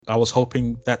I was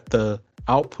hoping that the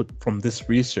output from this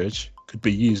research could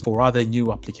be used for other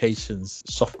new applications,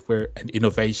 software and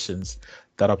innovations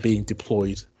that are being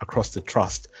deployed across the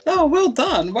trust. Oh, well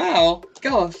done. Wow.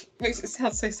 Gosh, makes it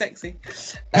sound so sexy.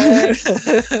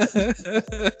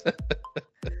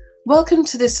 Welcome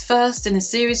to this first in a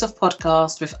series of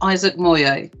podcasts with Isaac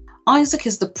Moyo. Isaac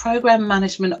is the Programme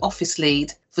Management Office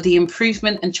Lead for the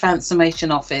Improvement and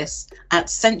Transformation Office at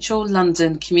Central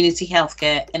London Community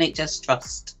Healthcare NHS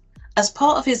Trust. As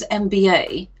part of his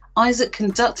MBA, Isaac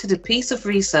conducted a piece of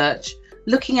research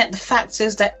looking at the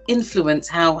factors that influence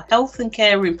how health and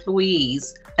care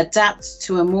employees adapt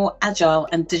to a more agile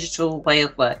and digital way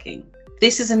of working.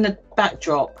 This is in the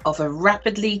backdrop of a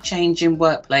rapidly changing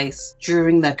workplace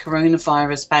during the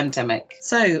coronavirus pandemic.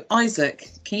 So,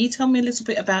 Isaac, can you tell me a little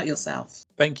bit about yourself?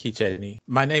 Thank you, Jenny.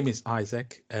 My name is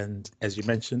Isaac, and as you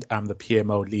mentioned, I'm the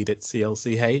PMO lead at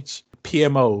CLCH.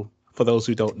 PMO, for those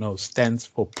who don't know, stands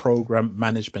for Programme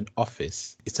Management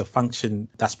Office. It's a function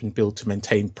that's been built to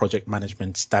maintain project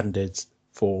management standards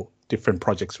for different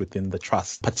projects within the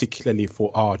trust, particularly for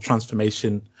our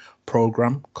transformation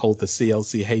program called the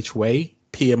CLCH Way.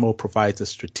 PMO provides a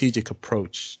strategic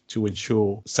approach to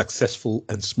ensure successful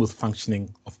and smooth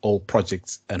functioning of all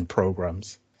projects and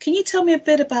programs. Can you tell me a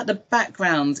bit about the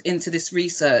background into this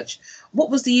research? What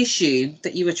was the issue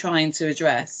that you were trying to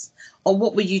address? Or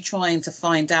what were you trying to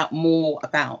find out more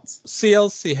about?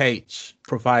 CLCH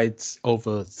provides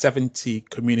over 70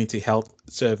 community health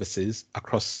services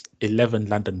across 11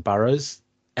 London boroughs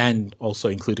and also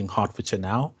including Hertfordshire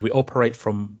now. We operate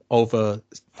from over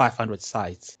 500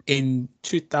 sites. In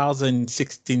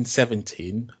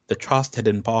 2016-17, the Trust had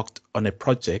embarked on a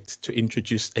project to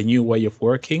introduce a new way of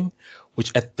working,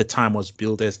 which at the time was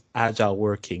billed as agile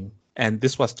working. And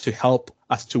this was to help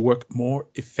us to work more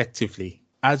effectively.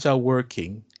 Agile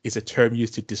working is a term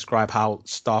used to describe how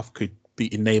staff could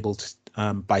be enabled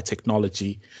by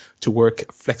technology to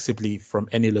work flexibly from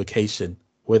any location,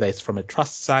 whether it's from a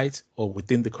trust site or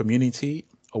within the community,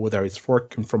 or whether it's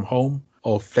working from home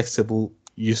or flexible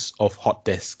use of hot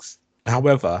desks.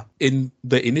 However, in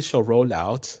the initial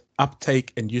rollout,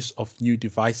 uptake and use of new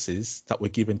devices that were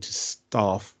given to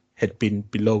staff had been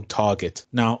below target.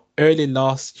 Now, early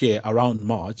last year, around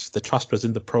March, the Trust was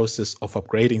in the process of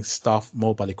upgrading staff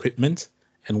mobile equipment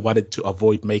and wanted to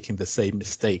avoid making the same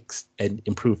mistakes and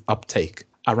improve uptake.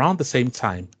 Around the same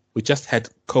time, we just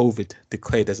had COVID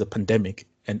declared as a pandemic,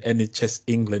 and NHS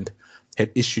England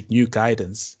had issued new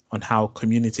guidance on how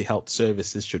community health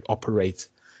services should operate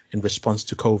in response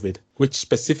to COVID, which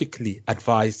specifically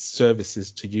advised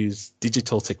services to use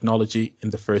digital technology in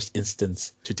the first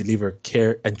instance to deliver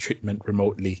care and treatment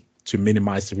remotely to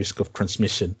minimize the risk of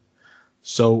transmission.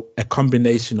 So a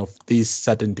combination of these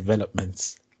sudden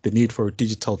developments, the need for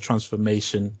digital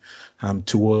transformation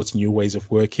towards new ways of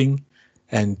working,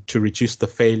 and to reduce the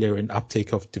failure and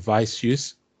uptake of device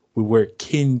use, we were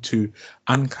keen to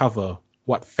uncover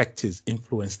what factors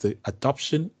influence the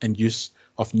adoption and use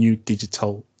of new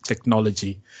digital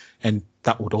technology, and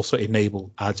that would also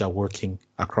enable agile working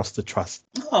across the trust.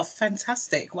 Oh,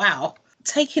 fantastic. Wow.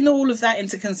 Taking all of that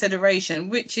into consideration,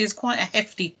 which is quite a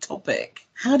hefty topic,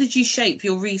 how did you shape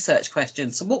your research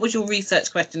question? So what was your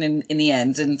research question in the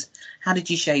end, and how did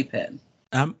you shape it?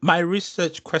 My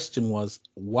research question was,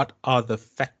 what are the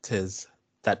factors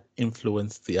that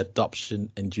influence the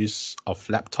adoption and use of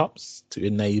laptops to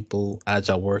enable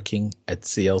agile working at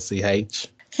CLCH?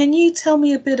 Can you tell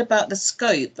me a bit about the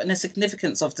scope and the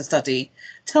significance of the study?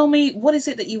 Tell me, what is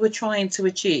it that you were trying to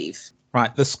achieve?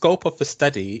 Right, the scope of the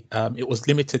study, it was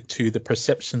limited to the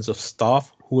perceptions of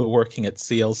staff who were working at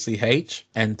CLCH,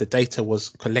 and the data was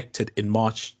collected in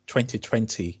March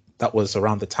 2020. That was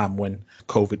around the time when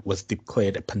COVID was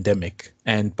declared a pandemic.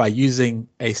 And by using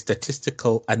a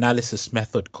statistical analysis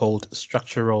method called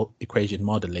structural equation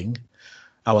modeling,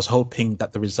 I was hoping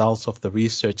that the results of the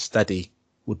research study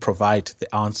would provide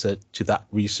the answer to that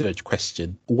research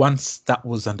question. Once that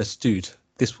was understood,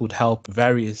 this would help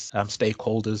various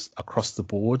stakeholders across the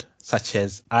board, such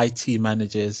as IT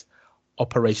managers,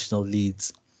 operational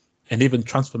leads, and even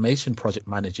transformation project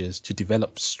managers, to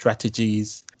develop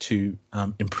strategies to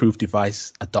improve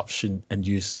device adoption and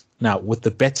use. Now, with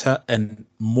the better and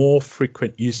more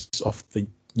frequent use of the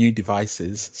new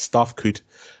devices, staff could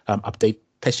update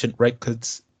patient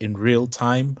records in real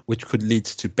time, which could lead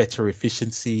to better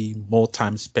efficiency, more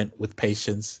time spent with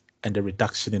patients, and a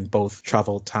reduction in both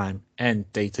travel time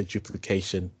and data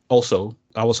duplication. Also,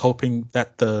 I was hoping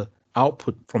that the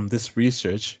output from this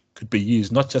research could be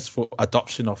used not just for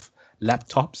adoption of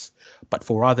laptops, but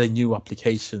for other new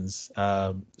applications,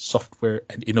 software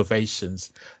and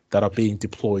innovations that are being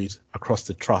deployed across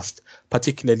the trust,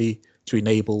 particularly to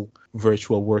enable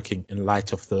virtual working in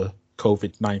light of the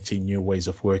COVID-19 new ways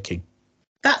of working.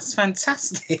 That's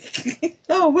fantastic.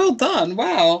 Oh, well done.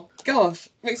 Wow. Gosh,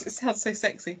 makes it sound so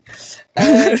sexy.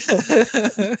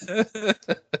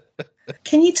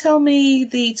 Can you tell me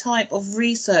the type of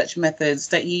research methods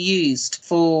that you used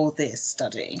for this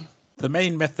study? The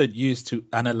main method used to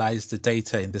analyze the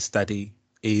data in the study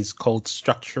is called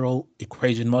structural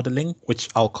equation modeling, which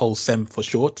I'll call SEM for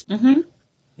short. Mm-hmm.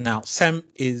 Now, SEM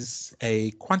is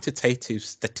a quantitative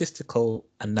statistical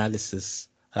analysis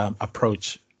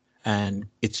approach, and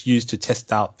it's used to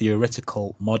test out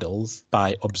theoretical models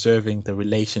by observing the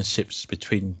relationships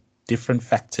between different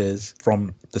factors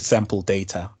from the sample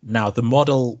data. Now, the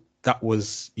model that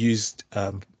was used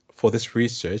for this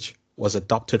research was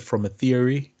adopted from a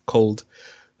theory called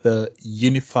the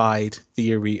Unified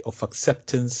Theory of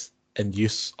Acceptance and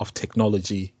Use of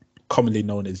Technology, commonly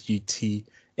known as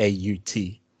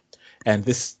UTAUT. And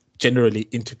this generally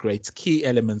integrates key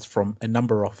elements from a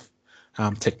number of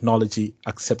technology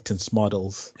acceptance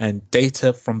models. And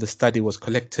data from the study was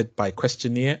collected by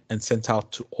questionnaire and sent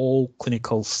out to all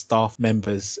clinical staff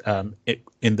members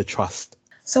in the trust.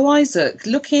 So, Isaac,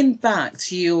 looking back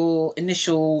to your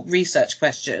initial research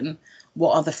question,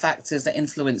 what are the factors that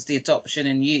influence the adoption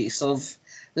and use of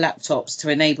laptops to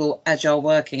enable agile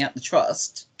working at the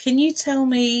trust? Can you tell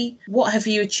me what have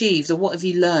you achieved or what have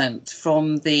you learned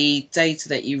from the data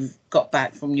that you've got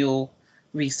back from your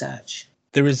research?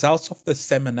 The results of the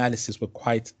SEM analysis were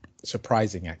quite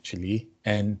surprising, actually,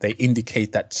 and they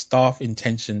indicate that staff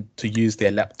intention to use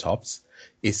their laptops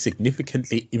is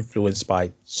significantly influenced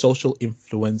by social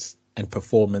influence and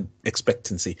performance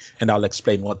expectancy. And I'll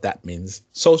explain what that means.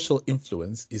 Social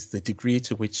influence is the degree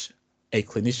to which a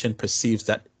clinician perceives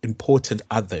that important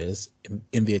others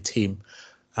in their team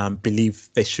believe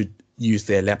they should use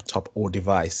their laptop or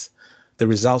device. The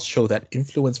results show that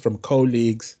influence from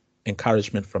colleagues,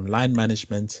 encouragement from line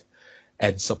management,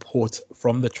 and support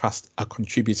from the trust are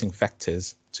contributing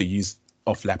factors to use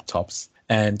of laptops.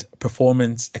 And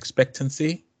performance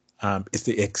expectancy is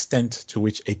the extent to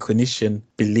which a clinician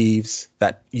believes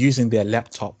that using their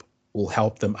laptop will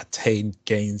help them attain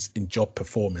gains in job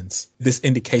performance. This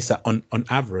indicates that on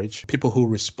average, people who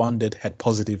responded had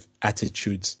positive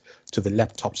attitudes to the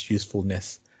laptop's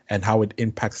usefulness and how it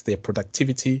impacts their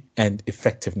productivity and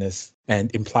effectiveness,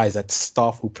 and implies that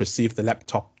staff who perceive the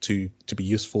laptop to be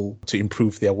useful to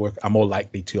improve their work are more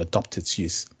likely to adopt its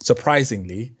use.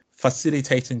 Surprisingly,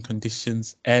 facilitating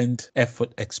conditions and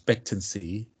effort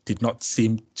expectancy did not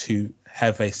seem to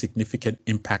have a significant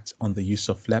impact on the use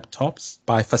of laptops.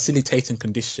 By facilitating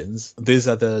conditions, these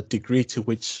are the degree to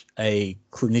which a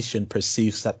clinician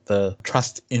perceives that the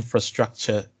trust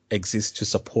infrastructure exists to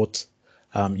support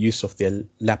use of their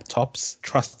laptops.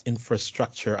 Trust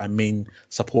infrastructure, I mean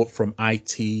support from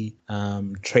IT,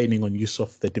 training on use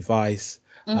of the device,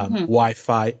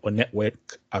 Wi-Fi or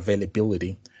network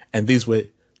availability. And these were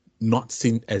not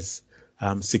seen as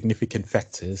significant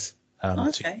factors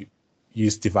to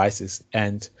use devices.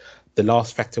 And the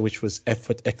last factor, which was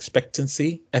effort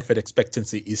expectancy. Effort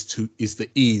expectancy is the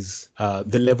ease,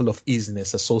 the level of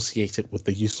easiness associated with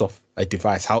the use of a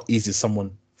device, how easy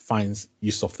someone finds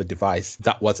use of the device.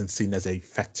 That wasn't seen as a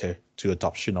factor to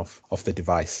adoption of the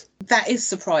device. That is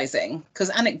surprising, because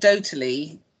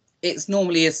anecdotally, it's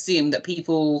normally assumed that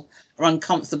people are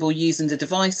uncomfortable using the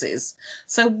devices.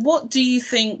 So what do you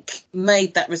think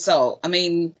made that result? I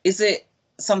mean, is it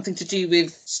something to do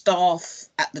with staff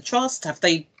at the trust? Have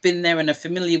they been there and are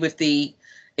familiar with the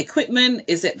equipment?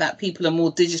 Is it that people are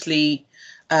more digitally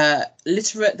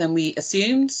literate than we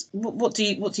assumed? What do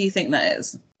you think that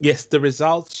is? Yes, the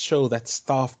results show that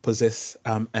staff possess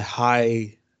a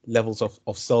high levels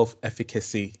of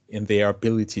self-efficacy in their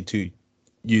ability to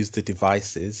use the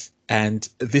devices. And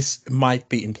this might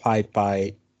be implied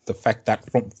by the fact that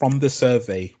from the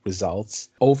survey results,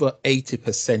 over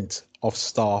 80% of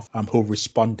staff who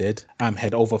responded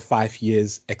had over 5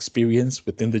 years experience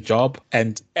within the job.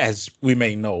 And as we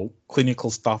may know, clinical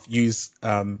staff use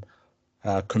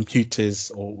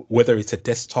computers, or whether it's a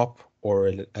desktop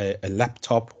or a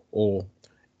laptop or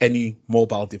any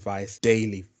mobile device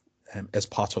daily as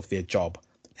part of their job.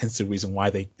 Hence the reason why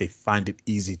they find it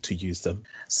easy to use them.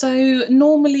 So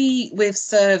normally with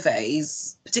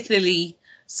surveys, particularly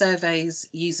surveys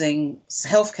using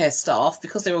healthcare staff,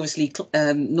 because they're obviously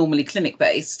normally clinic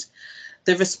based,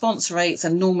 the response rates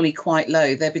are normally quite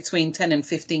low. They're between 10 and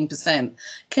 15%.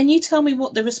 Can you tell me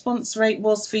what the response rate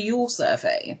was for your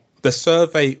survey? The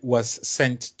survey was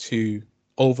sent to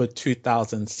over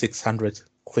 2,600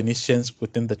 clinicians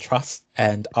within the trust,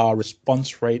 and our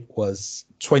response rate was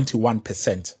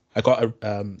 21%. I got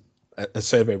a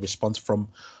survey response from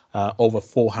over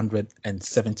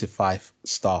 475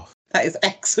 staff. That is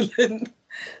excellent.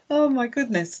 Oh my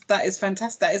goodness, that is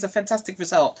fantastic. That is a fantastic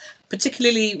result,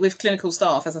 particularly with clinical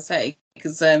staff, as I say,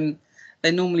 because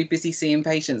they're normally busy seeing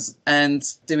patients, and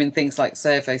doing things like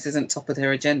surveys isn't top of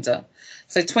their agenda.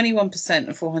 So 21%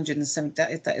 of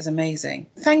 470, that is amazing.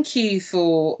 Thank you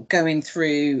for going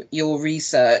through your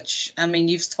research. I mean,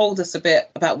 you've told us a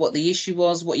bit about what the issue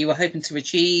was, what you were hoping to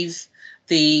achieve,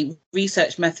 the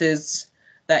research methods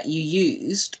that you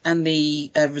used, and the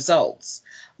results.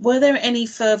 Were there any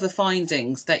further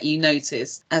findings that you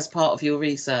noticed as part of your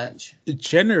research?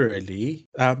 Generally,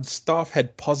 staff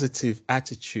had positive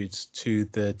attitudes to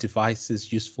the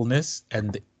device's usefulness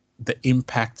and the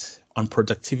impact on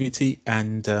productivity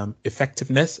and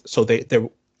effectiveness. So there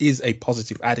is a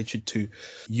positive attitude to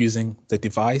using the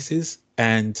devices.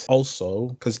 And also,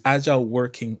 because agile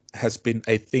working has been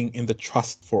a thing in the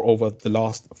trust for over the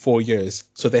last 4 years,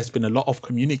 so there's been a lot of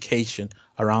communication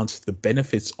around the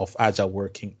benefits of agile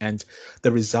working, and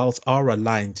the results are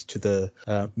aligned to the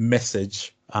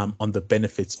message on the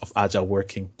benefits of agile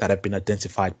working that have been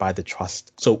identified by the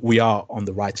trust. So we are on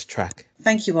the right track.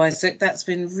 Thank you, Isaac. That's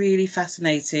been really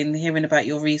fascinating hearing about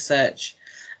your research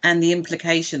and the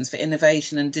implications for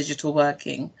innovation and digital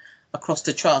working across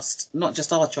the trust, not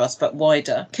just our trust, but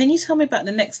wider. Can you tell me about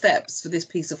the next steps for this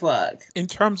piece of work? In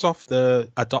terms of the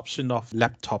adoption of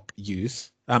laptop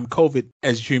use, COVID,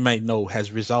 as you may know,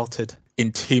 has resulted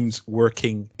in teams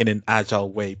working in an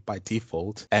agile way by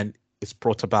default, and it's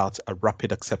brought about a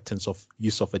rapid acceptance of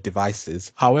use of the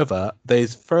devices. However, there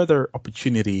is further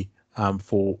opportunity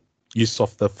for use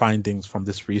of the findings from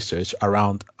this research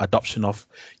around adoption of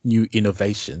new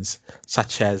innovations,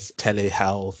 such as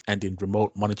telehealth and in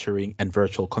remote monitoring and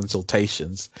virtual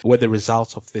consultations, where the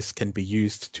results of this can be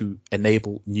used to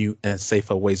enable new and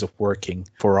safer ways of working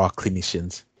for our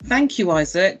clinicians. Thank you,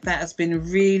 Isaac. That has been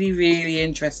really, really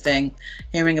interesting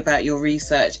hearing about your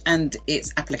research and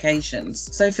its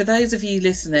applications. So for those of you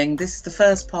listening, this is the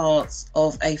first part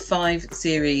of a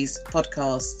 5-series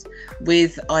podcast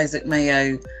with Isaac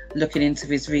Moyo looking into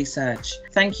his research.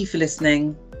 Thank you for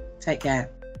listening. Take care.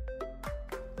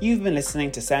 You've been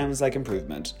listening to Sounds Like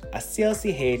Improvement, a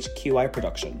CLCH QI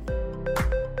production.